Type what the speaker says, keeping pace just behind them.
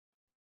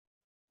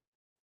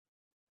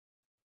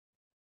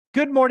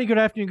Good morning, good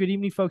afternoon, good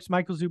evening, folks.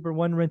 Michael Zuber,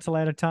 one rental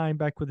at a time,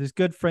 back with his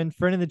good friend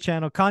of the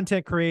channel,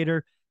 content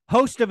creator,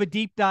 host of a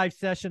deep dive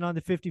session on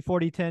the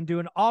 50-40-10,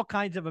 doing all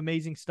kinds of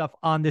amazing stuff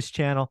on this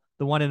channel,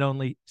 the one and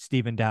only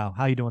Stephen Dow.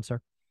 How you doing,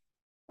 sir?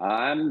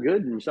 I'm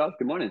good. And yourself?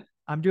 Good morning.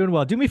 I'm doing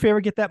well. Do me a favor,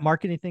 get that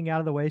marketing thing out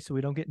of the way so we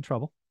don't get in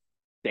trouble.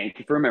 Thank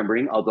you for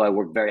remembering. Although I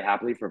work very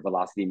happily for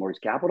Velocity Mortgage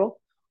Capital,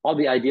 all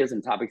the ideas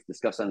and topics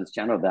discussed on this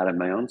channel are that of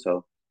my own.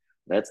 So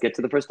let's get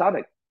to the first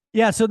topic.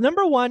 Yeah. So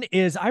number one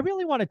is I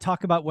really want to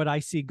talk about what I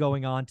see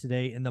going on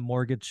today in the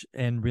mortgage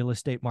and real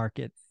estate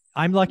market.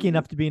 I'm lucky Mm-hmm.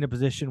 enough to be in a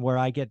position where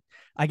I get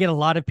a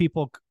lot of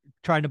people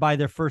trying to buy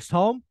their first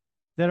home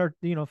that are,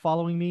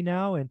 following me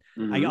now. And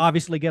I Mm-hmm.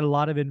 obviously get a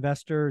lot of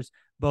investors,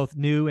 both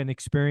new and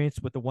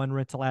experienced with the one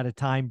rental at a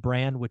time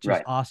brand, which is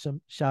Right.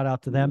 awesome. Shout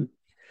out to Mm-hmm.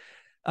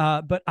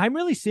 them. But I'm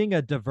really seeing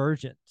a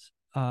divergence.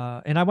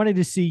 And I wanted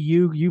to see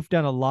you. You've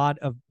done a lot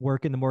of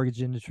work in the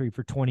mortgage industry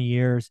for 20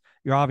 years.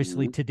 You're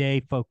obviously Mm-hmm.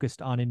 today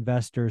focused on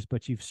investors,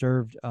 but you've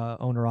served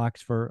owner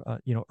ox for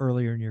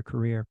earlier in your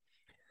career.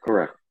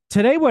 Correct.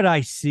 Today, what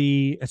I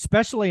see,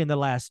 especially in the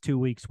last 2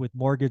 weeks, with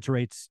mortgage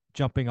rates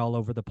jumping all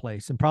over the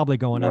place and probably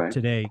going up Right.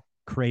 today,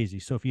 crazy.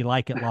 So if you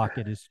like it, lock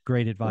it is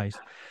great advice.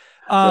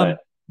 Right.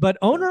 But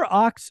owner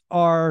ox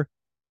are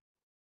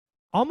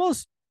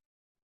almost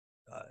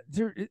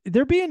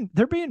they're being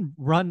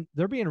run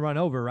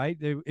over, right?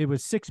 It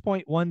was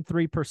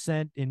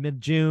 6.13% in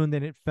mid-June,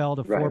 then it fell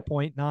to Right.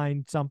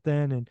 4.9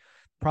 something and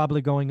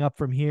probably going up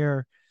from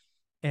here.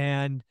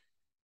 And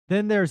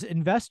then there's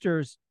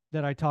investors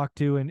that I talk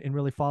to and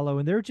really follow,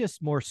 and they're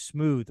just more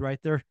smooth, right?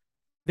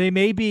 They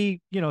may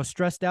be,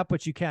 stressed out,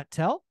 but you can't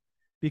tell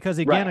because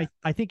again, Right.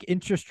 I think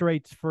interest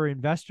rates for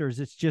investors,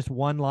 it's just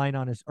one line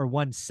on or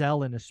one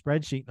cell in a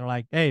spreadsheet. And they're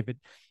like, hey, if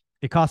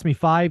it cost me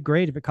 5,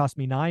 great. If it cost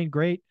me 9,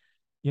 great.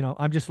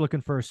 I'm just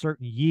looking for a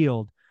certain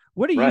yield.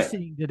 What are you Right.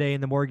 seeing today in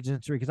the mortgage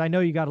industry? Because I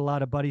know you got a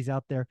lot of buddies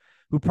out there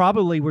who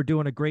probably were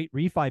doing a great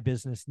refi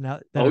business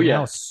now that Oh are now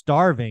yeah.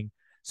 starving.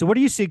 So what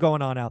do you see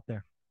going on out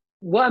there?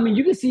 Well, I mean,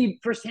 you can see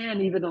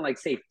firsthand, even on like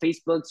say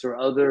Facebooks or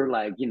other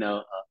like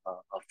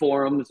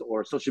forums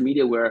or social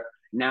media, where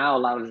now a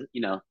lot of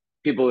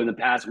people in the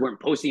past weren't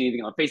posting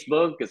anything on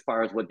Facebook as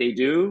far as what they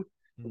do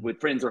Mm. with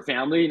friends or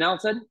family. Now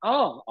it's said,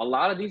 oh, a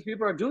lot of these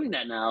people are doing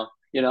that now.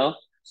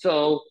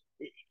 So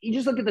you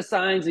just look at the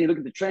signs and you look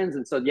at the trends,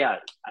 and so yeah,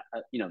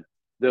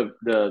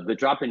 the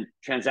drop in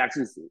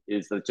transactions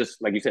is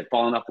just like you said,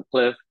 falling off the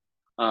cliff.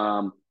 A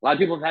lot of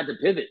people have had to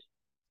pivot.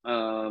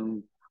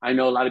 I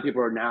know a lot of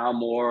people are now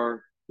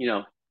more,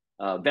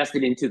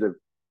 vested into the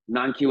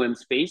non-QM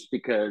space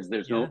because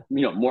there's Yeah.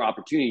 more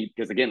opportunity.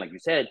 Because again, like you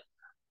said,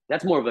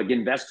 that's more of like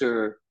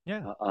investor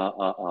Yeah.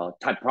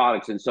 type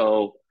products. And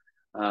so,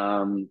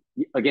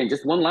 again,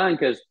 just one line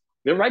because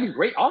they're writing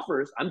great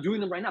offers. I'm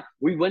doing them right now.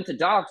 We went to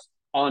Docs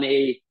on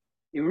it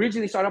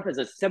originally started up as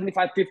a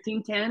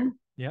 75-15-10,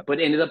 Yep.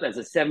 but ended up as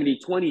a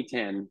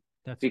 70-20-10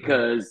 That's great.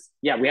 because,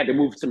 yeah, we had to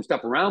move some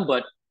stuff around,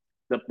 but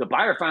the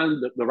buyer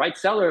found the right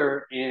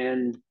seller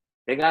and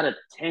they got a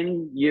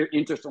 10-year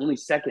interest only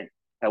second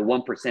at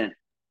 1%.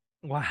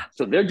 Wow.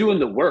 So they're doing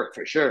the work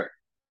for sure.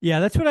 Yeah,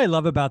 that's what I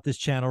love about this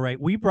channel, right?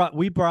 We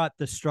brought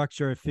the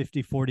structure of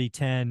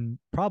 50-40-10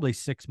 probably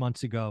 6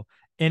 months ago.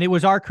 And it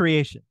was our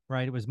creation,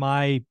 right? It was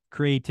my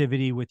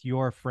creativity with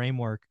your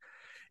framework.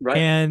 Right.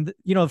 And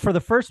for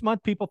the first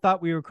month, people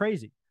thought we were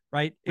crazy,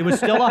 right? It was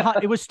still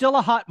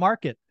a hot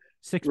market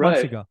 6 months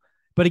Right. ago.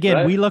 But again,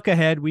 Right. we look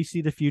ahead, we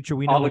see the future,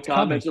 we know All the what's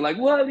coming. comments are like,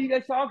 what are you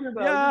guys talking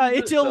about? This Yeah, is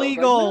it's this. So I was like,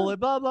 illegal, no. and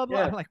blah, blah, blah.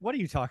 Yeah. I'm like, what are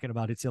you talking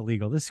about? It's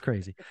illegal. This is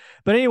crazy.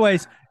 But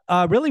anyways,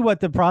 really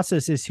what the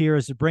process is here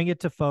is to bring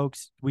it to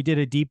folks. We did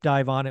a deep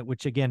dive on it,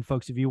 which again,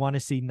 folks, if you want to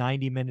see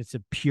 90 minutes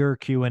of pure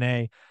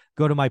Q&A,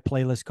 go to my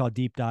playlist called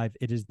Deep Dive.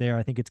 It is there.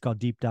 I think it's called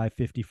Deep Dive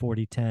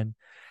 50-40-10.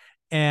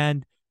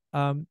 And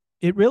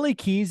it really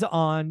keys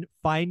on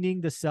finding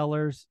the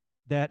sellers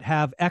that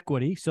have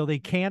equity so they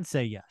can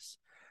say yes.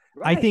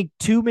 I Right. think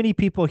too many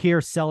people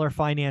hear seller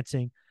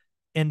financing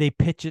and they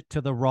pitch it to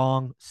the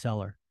wrong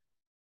seller.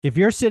 If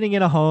you're sitting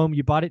in a home,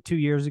 you bought it 2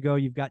 years ago,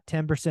 you've got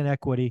 10%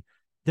 equity.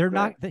 They're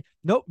not, Right.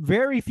 no,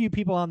 very few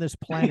people on this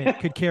planet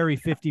could carry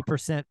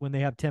 50% when they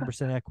have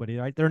 10% equity,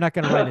 right? They're not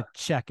going to write a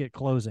check at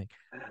closing.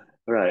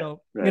 Right.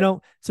 So, Right.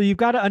 so you've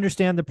got to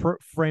understand the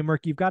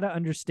framework. You've got to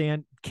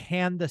understand,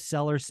 can the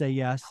seller say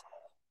yes,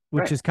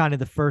 which Right. is kind of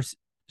the first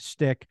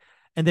stick.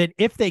 And then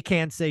if they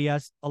can say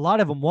yes, a lot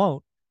of them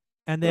won't.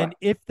 And then Right.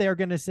 if they're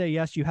going to say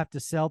yes, you have to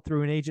sell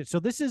through an agent. So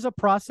this is a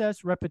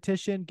process,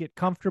 repetition, get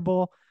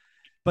comfortable.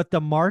 But the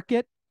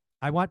market,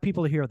 I want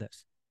people to hear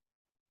this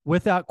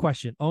without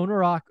question,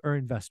 owner or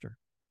investor.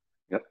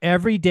 Yep.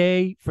 Every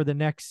day for the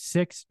next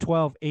 6,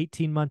 12,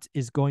 18 months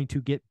is going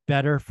to get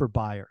better for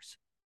buyers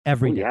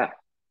every Oh day. yeah.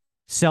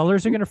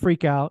 Sellers are going to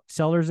freak out.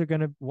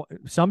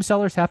 Some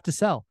sellers have to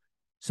sell.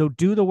 So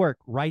do the work,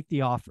 write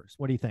the offers.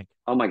 What do you think?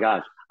 Oh my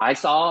gosh. I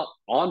saw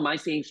on my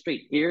same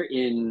street here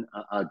in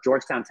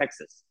Georgetown,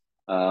 Texas,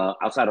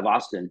 outside of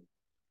Austin.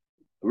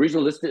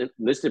 Original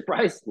listed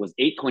price was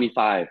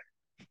 825.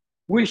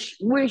 Wish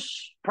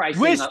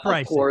pricing, Wish of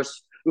pricing.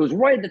 course. it was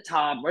right at the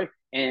top, right?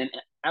 And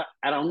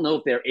I don't know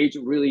if their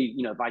agent really,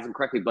 advised them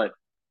correctly, but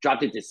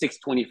dropped it to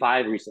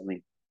 625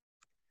 recently.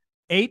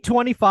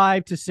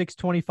 825 to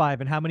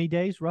 625. And how many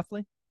days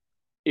roughly?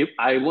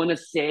 I want to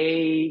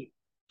say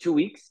 2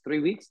 weeks, 3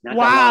 weeks. Not that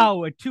long.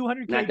 Wow, a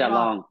 200K Not that drop.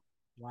 long.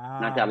 Wow.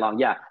 Not that long.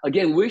 Yeah.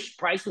 Again, Wish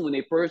pricing when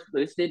they first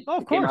listed Oh,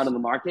 of came out course. on the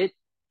market.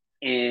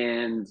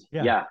 And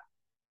Yeah.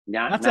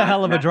 That's not, a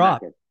hell of a not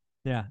drop. good.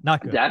 Yeah,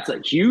 not good. That's a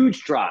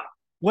huge drop.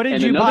 What did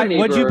And you buy? another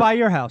What'd you neighbor- buy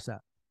your house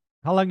at?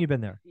 How long you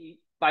been there?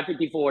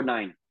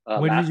 554.9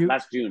 When did you-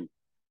 last June.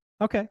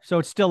 Okay, so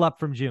it's still up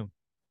from June.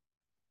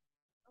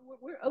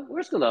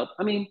 We're still up.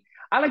 I mean,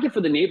 I like it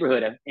for the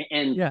neighborhood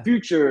and Yeah.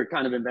 future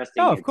kind of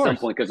investing Oh, of at course. some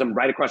point because I'm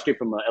right across the street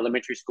from an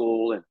elementary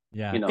school and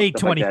Yeah, stuff like that.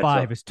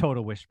 825 So- is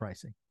total Wish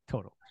pricing.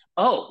 Total.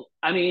 Oh,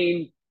 I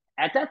mean,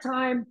 at that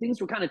time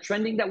things were kind of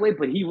trending that way,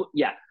 but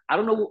I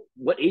don't know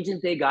what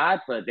agent they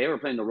got, but they were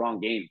playing the wrong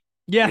game.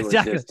 Yeah, It was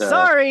exactly. just,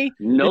 Sorry.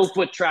 No It's-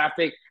 foot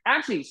traffic.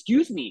 Actually,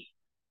 excuse me,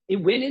 it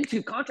went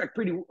into contract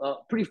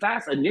pretty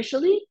fast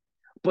initially,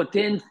 but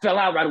then fell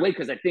out right away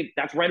because I think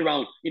that's right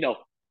around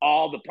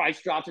all the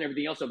price drops and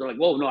everything else. So they're like,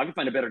 whoa, no, I can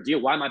find a better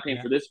deal. Why am I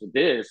paying for this for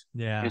this?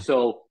 Yeah. And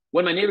so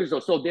one of my neighbors though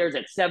sold theirs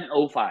at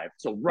 705,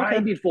 so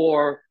right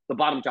before the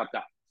bottom dropped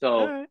out.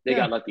 So they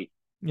got lucky.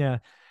 Yeah.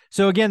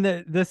 So again,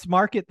 this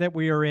market that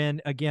we are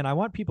in, again, I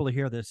want people to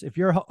hear this. If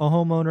you're a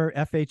homeowner,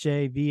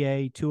 FHA,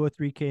 VA,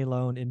 203K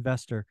loan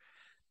investor,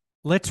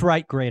 let's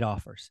write great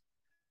offers.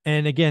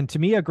 And again, to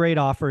me, a great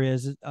offer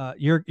is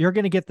you're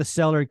going to get the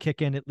seller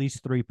kick in at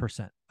least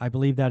 3%. I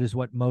believe that is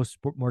what most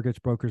mortgage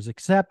brokers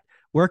accept.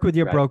 Work with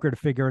your broker to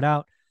figure it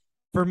out.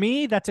 For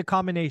me, that's a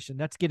combination.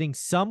 That's getting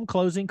some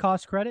closing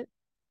cost credit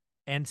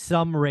and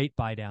some rate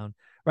buy down,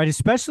 right?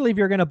 Especially if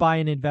you're going to buy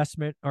an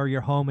investment or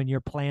your home and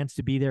your plans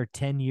to be there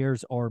 10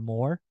 years or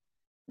more.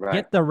 Right.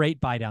 Get the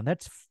rate buy down.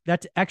 That's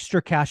extra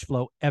cash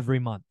flow every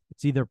month.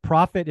 It's either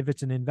profit if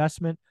it's an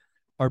investment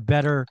or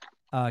better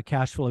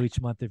cash flow each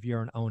month if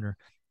you're an owner.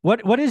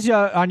 What is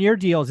on your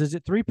deals? Is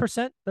it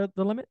 3% the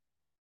limit?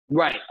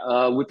 Right.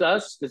 With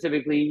us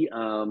specifically,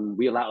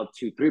 we allow up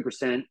to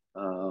 3%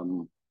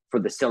 for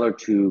the seller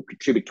to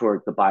contribute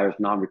toward the buyer's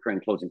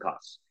non-recurring closing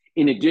costs.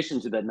 In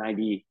addition to the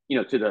 90,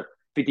 to the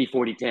 50,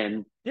 40,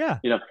 10. Yeah.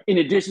 In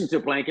addition to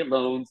blanket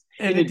loans,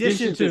 in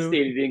addition to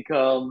stated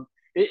income,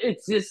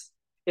 it's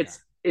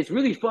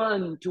really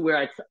fun to where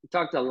I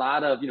talk to a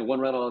lot of one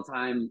rental at a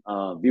time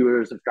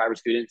viewers, subscribers,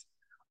 students.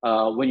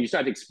 When you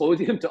start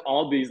exposing them to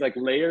all these like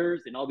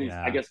layers and all these,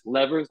 I guess,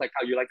 levers, like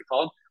how you like to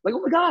call them, like, oh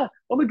my God,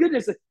 oh my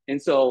goodness.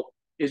 And so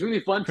it's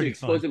really fun to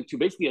expose them to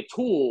basically a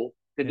tool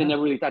that they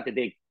never really thought that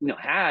they,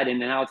 had. And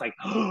now it's like,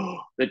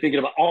 they're thinking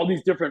about all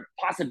these different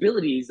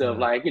possibilities of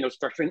like,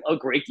 structuring a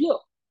great deal.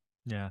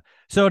 Yeah.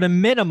 So at a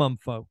minimum,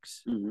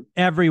 folks,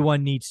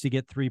 everyone needs to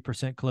get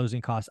 3%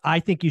 closing costs. I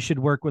think you should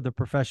work with a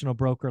professional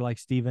broker like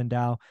Stephen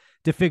Dow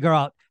to figure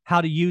out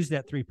how to use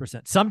that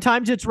 3%.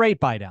 Sometimes it's rate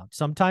buy down.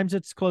 Sometimes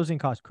it's closing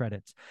cost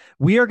credits.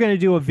 We are going to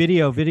do a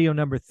video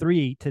number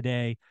 3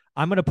 today.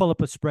 I'm going to pull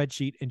up a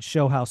spreadsheet and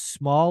show how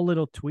small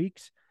little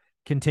tweaks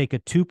can take a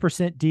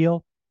 2%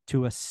 deal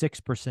to a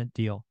 6%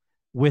 deal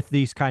with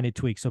these kind of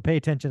tweaks. So pay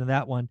attention to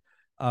that one.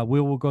 We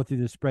will go through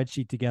the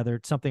spreadsheet together.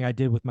 It's something I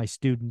did with my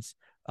students.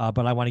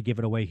 But I want to give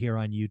it away here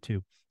on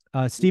YouTube.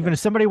 Stephen, if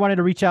somebody wanted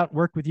to reach out and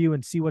work with you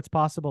and see what's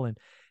possible and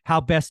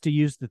how best to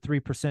use the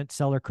 3%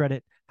 seller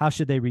credit, how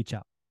should they reach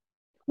out?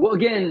 Well,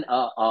 again,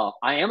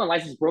 I am a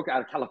licensed broker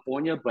out of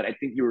California, but I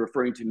think you're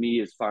referring to me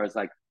as far as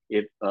like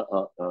if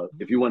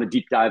you want to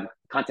deep dive,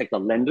 contact a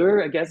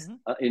lender, I guess,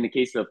 in the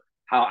case of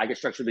how I can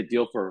structure the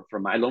deal for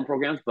my loan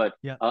programs. But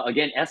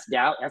again,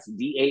 SDAO,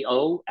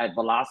 SDAO at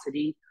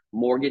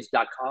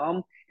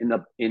velocitymortgage.com.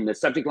 In the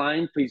subject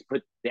line, please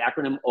put the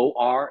acronym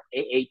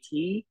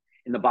ORAAT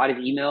in the body of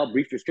the email,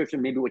 brief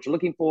description, maybe what you're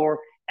looking for.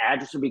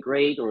 Address would be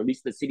great, or at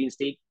least the city and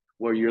state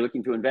where you're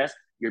looking to invest.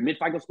 Your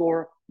mid-FICO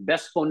score,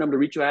 best phone number to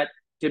reach you at,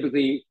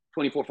 typically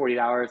 24, 48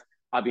 hours.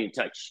 I'll be in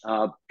touch.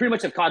 Pretty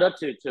much have caught up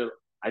to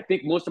I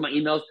think most of my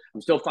emails.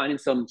 I'm still finding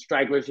some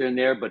stragglers here and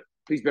there, but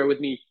please bear with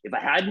me. If I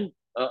hadn't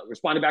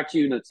responded back to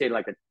you, let's say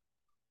like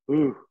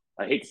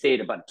I hate to say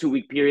it, about a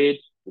 2-week period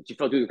that you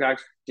fell through the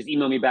cracks, just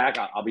email me back.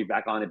 I'll be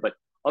back on it. But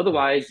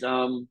otherwise,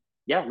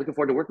 looking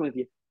forward to working with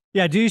you.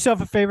 Yeah, do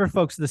yourself a favor,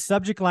 folks. The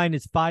subject line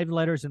is 5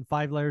 letters and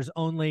 5 letters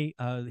only.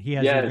 He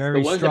has a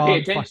very the ones strong...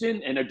 that pay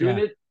attention and are doing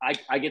it,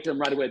 I get to them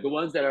right away. The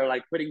ones that are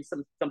like putting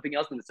something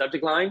else in the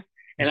subject line,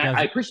 and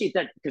I appreciate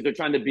that because they're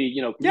trying to be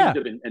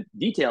communicative and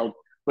detailed.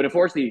 But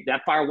unfortunately,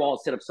 that firewall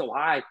is set up so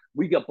high,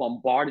 we get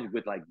bombarded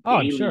with like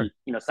daily,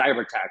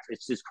 cyber attacks.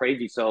 It's just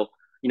crazy. So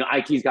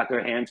IT's got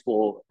their hands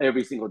full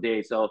every single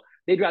day. So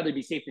they'd rather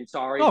be safe than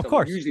sorry. Of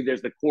course. Usually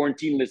there's the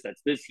quarantine list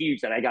that's this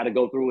huge that I got to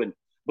go through and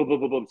boom,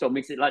 boom, boom, boom. So it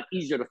makes it a lot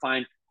easier to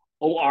find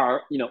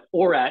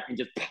ORAT and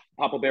just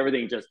pop up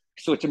everything, just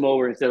switch them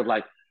over instead of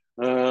like,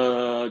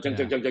 junk.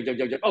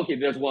 Okay,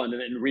 there's one,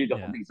 and then read the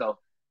whole thing. So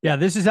yeah,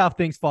 this is how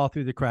things fall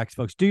through the cracks,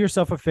 folks. Do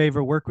yourself a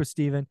favor, work with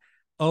Stephen,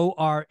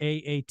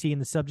 ORAAT in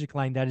the subject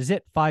line. That is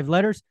it. 5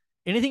 letters.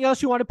 Anything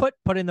else you want to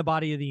put in the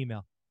body of the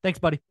email. Thanks,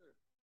 buddy.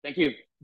 Thank you.